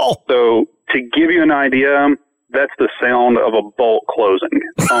 decibels. Oh. So to give you an idea, that's the sound of a bolt closing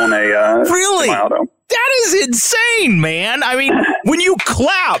on a really? semi-auto. That is insane, man. I mean, when you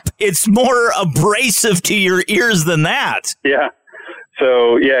clap, it's more abrasive to your ears than that. Yeah.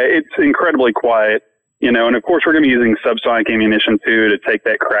 So, yeah, it's incredibly quiet. And of course, we're going to be using subsonic ammunition, too, to take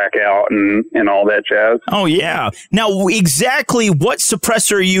that crack out and all that jazz. Oh, yeah. Now, exactly what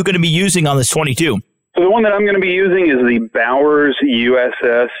suppressor are you going to be using on this 22? So the one that I'm going to be using is the Bowers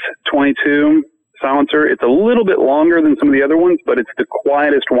USS 22 silencer. It's a little bit longer than some of the other ones, but it's the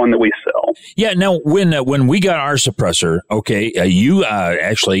quietest one that we sell. Yeah. Now, when we got our suppressor, you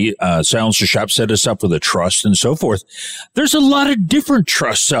actually Silencer Shop set us up with a trust and so forth. There's a lot of different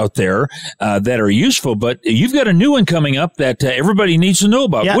trusts out there that are useful, but you've got a new one coming up that everybody needs to know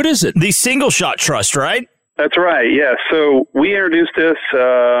about. Yeah. What is it? The single shot trust, right? That's right. Yeah. So we introduced this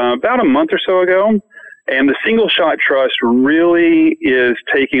about a month or so ago. And the single shot trust really is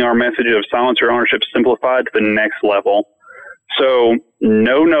taking our message of silencer ownership simplified to the next level. So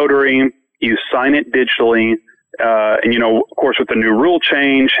no notary, you sign it digitally. And, of course, with the new rule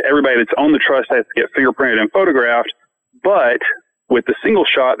change, everybody that's on the trust has to get fingerprinted and photographed. But with the single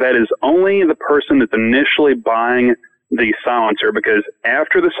shot, that is only the person that's initially buying the silencer, because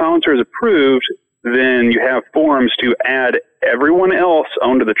after the silencer is approved, then you have forms to add everyone else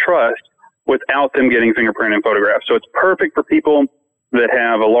onto the trust without them getting fingerprinted and photographed. So it's perfect for people that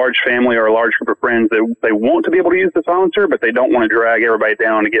have a large family or a large group of friends that they want to be able to use the silencer, but they don't want to drag everybody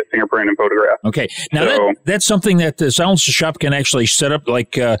down to get fingerprinted and photographed. Okay. Now that's something that the Silencer Shop can actually set up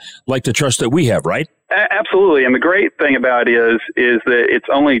like the trust that we have, right? Absolutely. And the great thing about it is that it's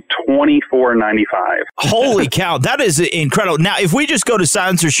only $24.95. Holy cow. That is incredible. Now, if we just go to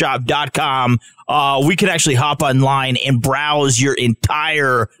silencershop.com, we can actually hop online and browse your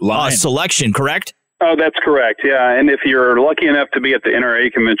entire selection, correct? Oh, that's correct. Yeah. And if you're lucky enough to be at the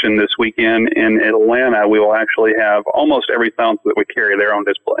NRA convention this weekend in Atlanta, we will actually have almost every silencer that we carry there on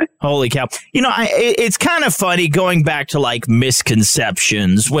display. Holy cow. It's kind of funny going back to like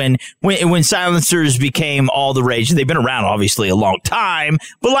misconceptions when silencers became all the rage. They've been around obviously a long time,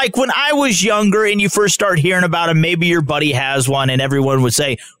 but like when I was younger and you first start hearing about them, maybe your buddy has one and everyone would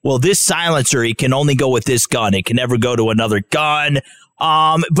say, well, this silencer, it can only go with this gun. It can never go to another gun.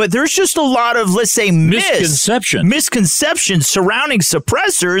 But there's just a lot of, let's say, misconceptions surrounding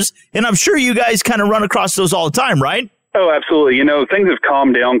suppressors, and I'm sure you guys kind of run across those all the time, right? Oh, absolutely. Things have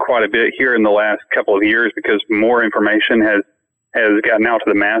calmed down quite a bit here in the last couple of years because more information has gotten out to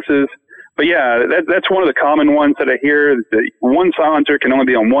the masses. But yeah, that's one of the common ones that I hear. That one silencer can only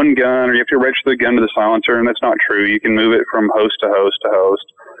be on one gun, or you have to register the gun to the silencer, and that's not true. You can move it from host to host to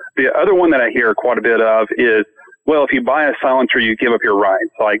host. The other one that I hear quite a bit of is, well, if you buy a silencer, you give up your rights.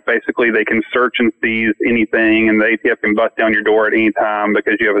 Like, basically, they can search and seize anything, and the ATF can bust down your door at any time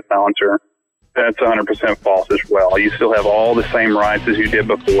because you have a silencer. That's 100% false as well. You still have all the same rights as you did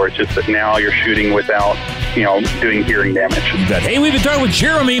before. It's just that now you're shooting without doing hearing damage. But hey, we've been talking with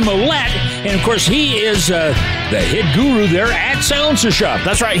Jeremy Millette, and of course he is the head guru there at Silencer Shop.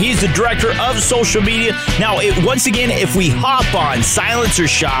 That's right. He's the director of social media. Now, once again, if we hop on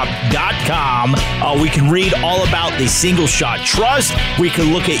silencershop.com, we can read all about the Single Shot Trust. We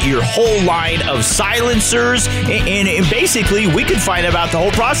can look at your whole line of silencers, and basically we can find out about the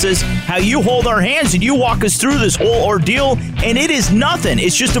whole process, how you hold our hands and you walk us through this whole ordeal, and it is nothing.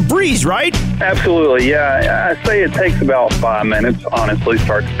 It's just a breeze, right? Absolutely, yeah. I say it takes about 5 minutes, honestly,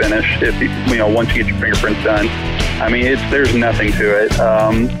 start to finish. If once you get your fingerprints done, I mean, there's nothing to it.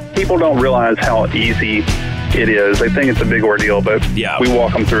 People don't realize how easy it is. They think it's a big ordeal, but we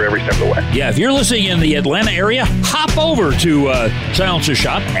walk them through every step of the way. Yeah, if you're listening in the Atlanta area, hop over to Silencer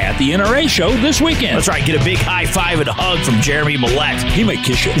Shop at the NRA show this weekend. That's right. Get a big high five and a hug from Jeremy Millette. He might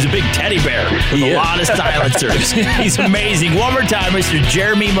kiss you. He's a big teddy bear with a lot of silencers. He's amazing. One more time, Mr.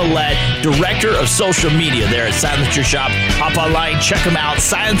 Jeremy Millette, Director of Social Media there at Silencer Shop. Hop online, check him out,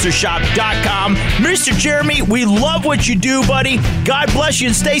 silencershop.com. Mr. Jeremy, we love what you do, buddy. God bless you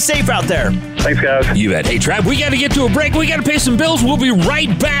and stay safe out there. Thanks, guys. You bet. Hey, Trav, we got to get to a break. We got to pay some bills. We'll be right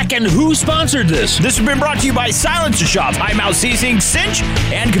back. And who sponsored this? This has been brought to you by Silencer Shop, High Mount Seasoning, Cinch,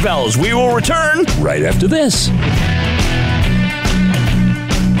 and Cabela's. We will return right after this.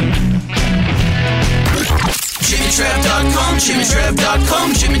 JimandTrav.com,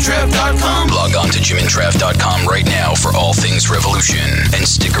 JimandTrav.com, JimandTrav.com. Log on to JimandTrav.com right now for all things Revolution. And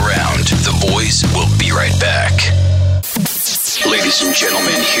stick around. The boys will be right back. Ladies and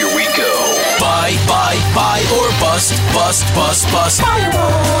gentlemen, here we go. Buy or bust, bust, bust, bust. Buy or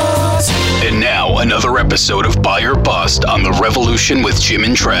bust. And now, another episode of Buy or Bust on The Revolution with Jim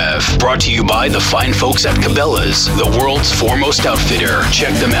and Trav. Brought to you by the fine folks at Cabela's, the world's foremost outfitter.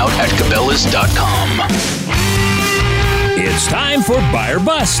 Check them out at Cabela's.com. It's time for Buy or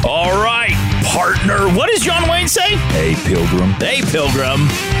Bust. All right, partner. What does John Wayne say? Hey, Pilgrim. Hey, Pilgrim.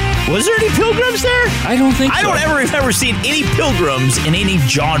 Was there any pilgrims there? I don't think so. I don't ever seen any pilgrims in any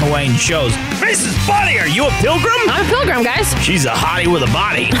John Wayne shows. Mrs. Bunny, are you a pilgrim? I'm a pilgrim, guys. She's a hottie with a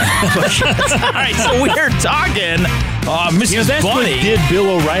body. All right, so we're talking Mrs. That's Bunny. What did Bill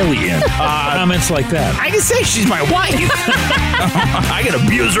O'Reilly in? Comments like that. I can say she's my wife. I can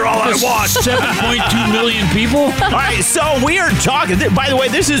abuse her all I want. 7.2 million people? All right, so we are talking. By the way,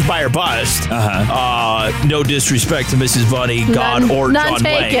 this is Buy or Bust. No disrespect to Mrs. Bunny, God, or none John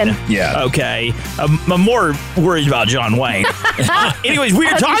taken. Wayne. Yeah. Okay. I'm more worried about John Wayne. Anyways, we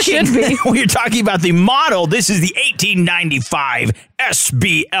are talking. We are talking about the model. This is the 1895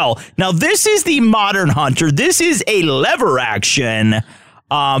 SBL. Now, this is the modern Hunter. This is a lever action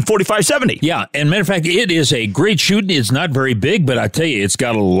 4570. Yeah, and matter of fact, it is a great shoot. It's not very big, but I tell you, it's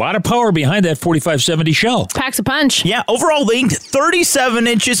got a lot of power behind that 4570 shell. Packs a punch. Yeah, overall length, 37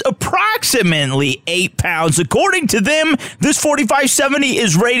 inches, approximately 8 pounds. According to them, this 4570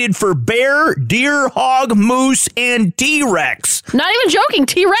 is rated for bear, deer, hog, moose, and T-Rex. Not even joking,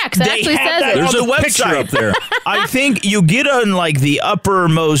 T-Rex. That actually says it. There's on the a picture website up there. I think you get on like the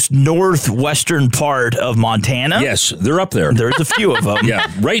uppermost northwestern part of Montana. Yes, they're up there. There's a few of them. Yeah,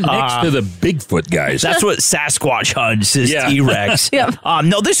 right next to the Bigfoot guys. That's what Sasquatch hunts is, T-Rex. Yep.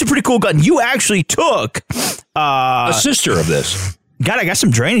 No, this is a pretty cool gun. You actually took a sister of this. God, I got some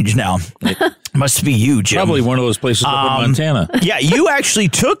drainage now. Must be you, Jim. Probably one of those places up in Montana. Yeah, you actually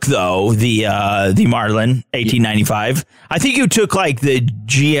took, though, the Marlin 1895. I think you took, like, the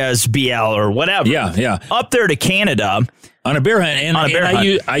GSBL or whatever. Yeah. Up there to Canada. On a bear hunt. And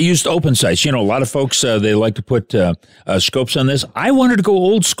I used open sights. You know, a lot of folks, they like to put scopes on this. I wanted to go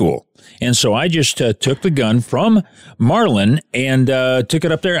old school. And so I just took the gun from Marlin and took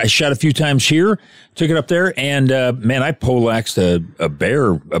it up there. I shot a few times here, took it up there, and man, I poleaxed a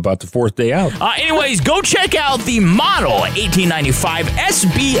bear about the fourth day out. Anyways, go check out the model 1895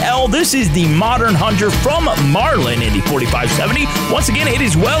 SBL. This is the modern Hunter from Marlin in the 4570. Once again, it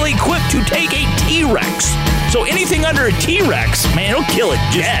is well equipped to take a T-Rex. So anything under a T-Rex, man, it'll kill it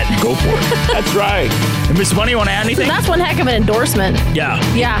dead. Go for it. That's right. And Miss Bunny, you want to add anything? So that's one heck of an endorsement. Yeah.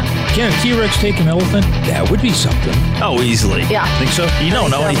 Can a T-Rex take an elephant? That would be something. Oh, easily. Yeah. Think so? You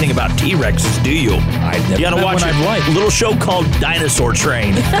don't know anything about T-Rexes, do you? I've never You gotta watch a little show called Dinosaur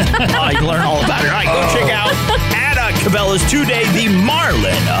Train. You can learn all about it. All right, go check out at Cabela's today the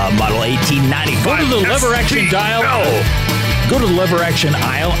Marlin model 1895. Go to the lever action dial. Go to the lever action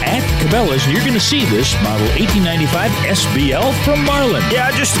aisle at Cabela's, and you're going to see this model 1895 SBL from Marlin.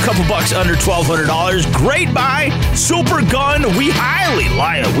 Yeah, just a couple bucks under $1,200. Great buy, super gun. We highly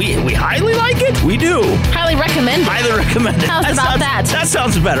like it. We highly like it. We do. Highly recommend it. Highly recommend it. How's about that? That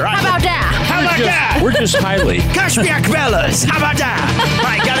sounds better. How about that? How about that? We're just highly. Gosh, be at Cabela's. How about that? All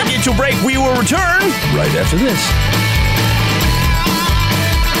right, gotta get get to a break. We will return right after this.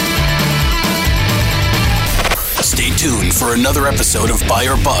 Stay tuned for another episode of Buy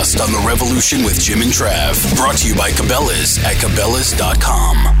or Bust on The Revolution with Jim and Trav. Brought to you by Cabela's at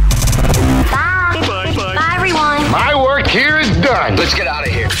Cabela's.com. Bye. Bye, everyone. My work here is done. Let's get out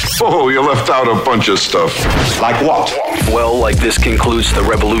of here. Oh, you left out a bunch of stuff. Like what? Well, like this concludes The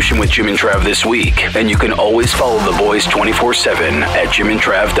Revolution with Jim and Trav this week. And you can always follow the boys 24/7 at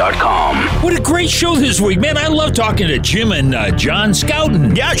jimandtrav.com. What a great show this week, man. I love talking to Jim and John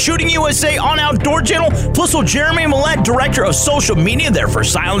Scouten. Yeah, Shooting USA on Outdoor Channel. Plus, Jeremy Millette, Director of Social Media there for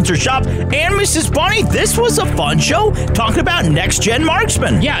Silencer Shop. And Mrs. Bunny, this was a fun show talking about next-gen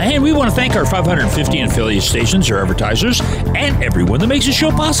marksmen. Yeah, and we want to thank our 550 affiliate stations, our advertisers, and everyone that makes the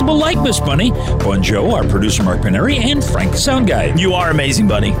show possible, like Miss Bunny, Bun Joe, our producer Mark Paneri, and Frank the Sound Guy. You are amazing,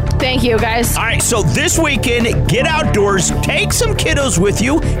 Bunny. Thank you, guys. All right, so this weekend, get outdoors, take some kiddos with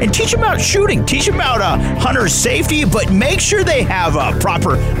you, and teach them about shooting. Teach them about hunter safety, but make sure they have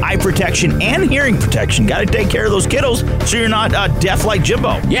proper eye protection and hearing protection. Got to take care of those kiddos so you're not deaf like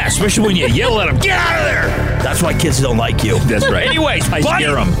Jimbo. Yeah, especially when you yell at them, get out of there! That's why kids don't like you. That's right. Anyways, I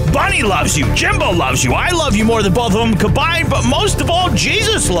scare them. Bunny loves you. Jimbo loves you. I love you more than both of them combined, but most of all,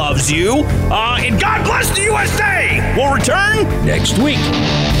 Jesus loves you. And God bless the USA. We'll return next week.